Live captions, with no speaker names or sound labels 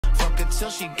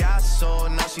until she got sore.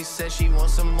 Now she said she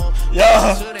wants some more.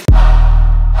 Yeah.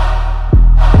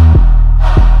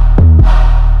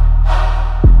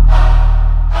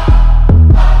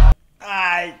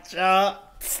 Alright, y'all.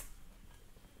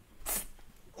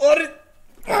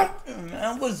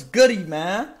 Man, what's goody,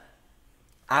 man?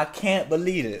 I can't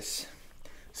believe this.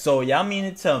 So y'all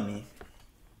mean to tell me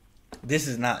this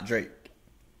is not Drake?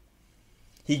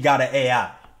 He got an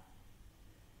AI.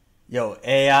 Yo,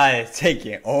 AI is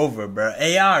taking over, bro.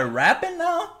 AI rapping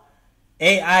now?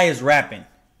 AI is rapping.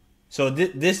 So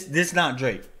this not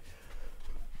Drake.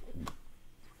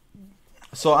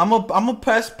 So I'm a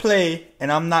press play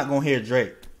and I'm not gonna hear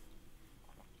Drake.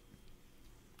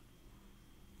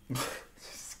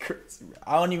 It's crazy, bro.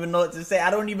 I don't even know what to say. I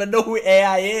don't even know who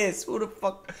AI is. Who the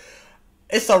fuck?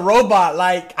 It's a robot.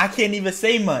 Like, I can't even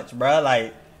say much, bro.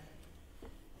 Like,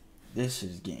 this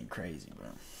is getting crazy, bro.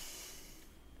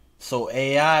 So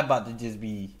AI about to just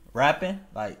be rapping,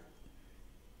 like.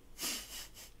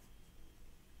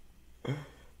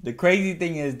 The crazy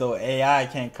thing is though, AI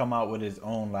can't come out with its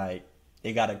own, like,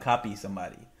 it gotta copy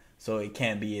somebody, so it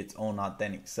can't be its own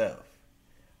authentic self.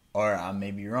 Or I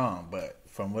may be wrong, but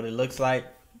from what it looks like,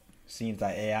 seems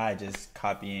like AI just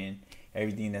copying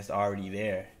everything that's already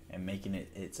there and making it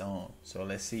its own. So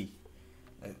let's see,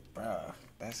 bro.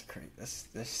 That's crazy. This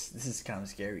is kind of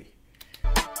scary.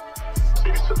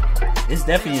 It's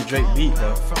definitely a Drake beat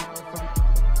though.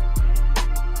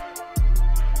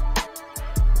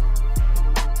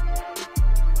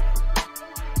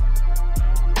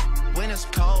 When it's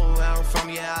cold where I'm from,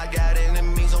 yeah, I got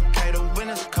enemies. Okay, the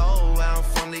winter's cold where I'm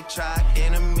from, they try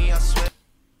enemy, I swear.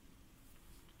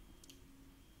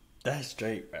 That's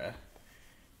Drake, bro.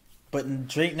 But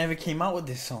Drake never came out with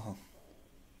this song.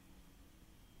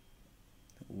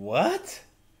 What?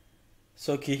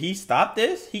 So can he stop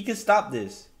this? He can stop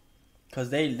this.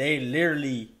 Cause they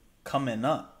literally coming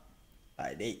up.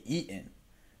 Like, they eating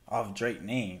off Drake's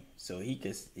name. So he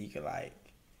could like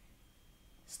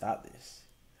stop this.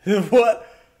 What?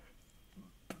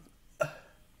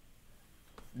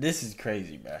 This is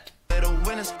crazy, bro. The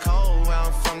winter's cold where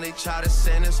I'm from, they try to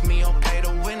sentence me. Okay,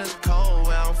 the winter's cold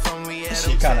where I'm from, we had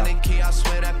them tending key. I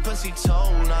swear that pussy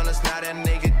told on us, now that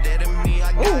nigga dead to me.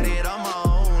 I got it on my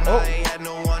own. I ain't had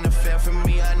no one to fair for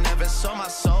me. I never sold my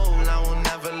soul, I will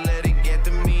never let it get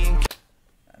to me.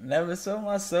 I never sold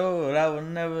my soul, I will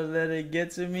never let it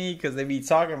get to me. Cause they be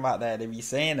talking about that, they be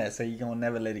saying that, so you gonna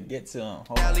never let it get to them.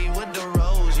 With the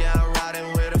rose, yeah, I'm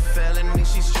riding with a felony.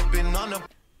 She's stripping on the.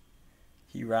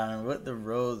 He riding with the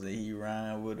rose, and he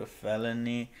riding with a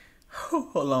felony.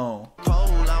 Hold on.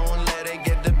 I won't let it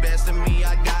get the best of me.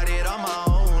 I got it on my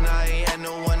own. I ain't had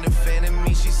no one defending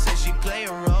me. She said she play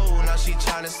a role. Now she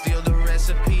trying to steal the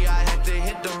recipe. I had to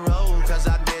hit the road, cause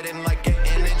I didn't like her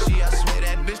energy. I swear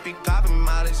that bitch be popping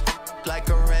mileage like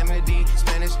a remedy.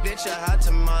 Spanish bitch, a hot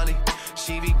tamale.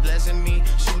 She be blessing me.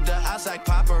 Shoot the outside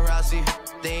paparazzi.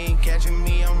 They ain't catching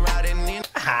me. I'm riding in.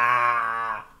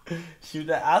 Shoot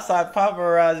the outside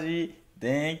paparazzi. They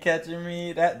ain't catching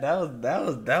me. That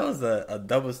was a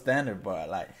double standard bar.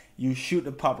 Like, you shoot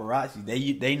the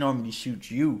paparazzi, they normally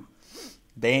shoot you.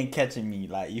 They ain't catching me.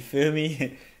 Like, you feel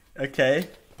me? Okay.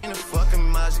 In the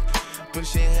fucking magic,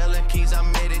 pushing hella keys, I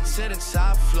made it to the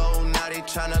top floor. Now they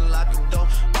tryna lock the door,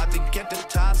 about to get the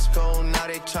top score. Now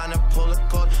they tryna pull a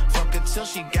cord, fuck her till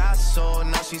she got sore.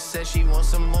 Now she said she wants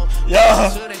some more. Yeah.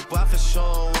 So they buy for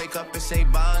sure, wake up and say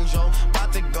bonjour.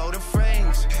 About to go to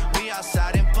friends, we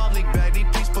outside in public, baby,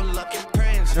 please pull up your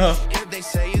prints. If they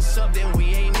say it's up, then we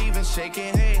ain't even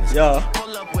shaking hands. Yeah.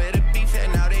 Pull up with a beef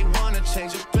and now they wanna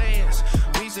change the plans.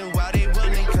 Reason why they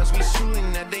running, cause we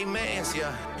shooting at they mans,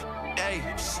 yeah. Hey,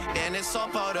 and it's all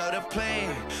part of the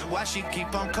plan. Why she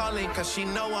keep on calling? Cause she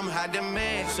know I'm high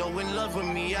demand. So in love with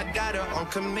me, I got her on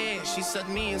command. She sucked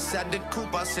me inside the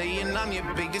coupe, I say, and I'm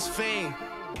your biggest fan.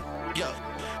 Yo,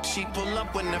 she pull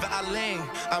up whenever I land.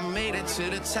 I made it to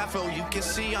the top row, you can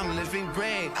see I'm living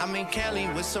grand. I'm in Cali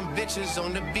with some bitches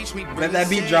on the beach. Me let that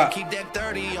beat drop. Keep that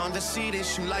 30 on the seat and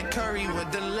shoot like Curry with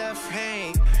the left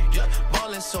hand. Yeah,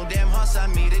 ballin' so damn hard, I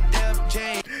made it Def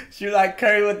Jam. Shoot like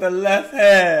Curry with the left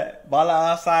hand. Ball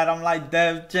outside, I'm like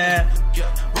Def Jam.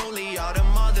 Yeah, Rollie out the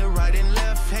mother right and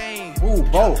left hand. Ooh,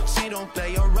 both. She don't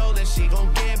play a role and she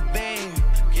gon' get banged.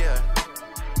 Yeah.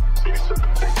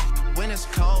 When it's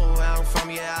cold where I'm from,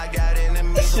 yeah, I got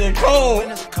enemies. This shit cold. When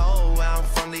it's cold where I'm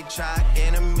from, they try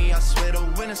enemy. I swear the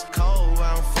winter's cold where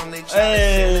I'm from, they try to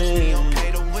sentence me.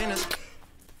 Okay, the winter's.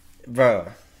 Bro,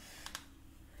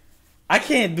 I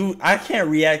can't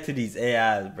react to these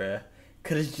AIs, bro,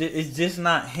 cause it's just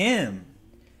not him.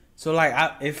 So like,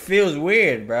 it feels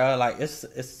weird, bro. Like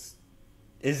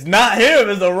it's not him.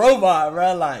 It's a robot,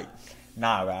 bro. Like,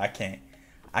 Nah, bro, I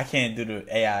can't do the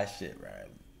AI shit, bro.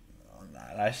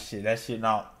 Nah, that shit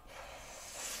not.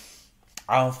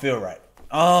 I don't feel right.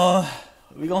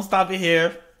 We gonna stop it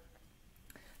here.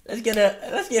 Let's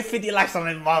get 50 likes on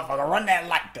this motherfucker. Run that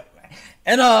like up, man.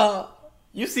 And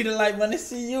you see the like when they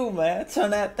see you, man.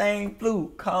 Turn that thing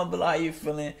blue. Comment below how you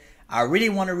feeling. I really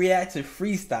want to react to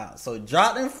freestyle. So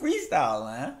drop them freestyle,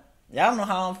 man. Y'all know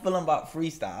how I'm feeling about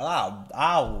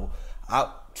freestyle.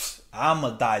 I'ma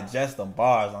digest them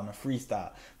bars on the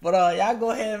freestyle. But y'all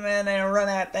go ahead, man, and run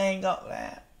that thing up,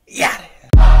 man. Yeah.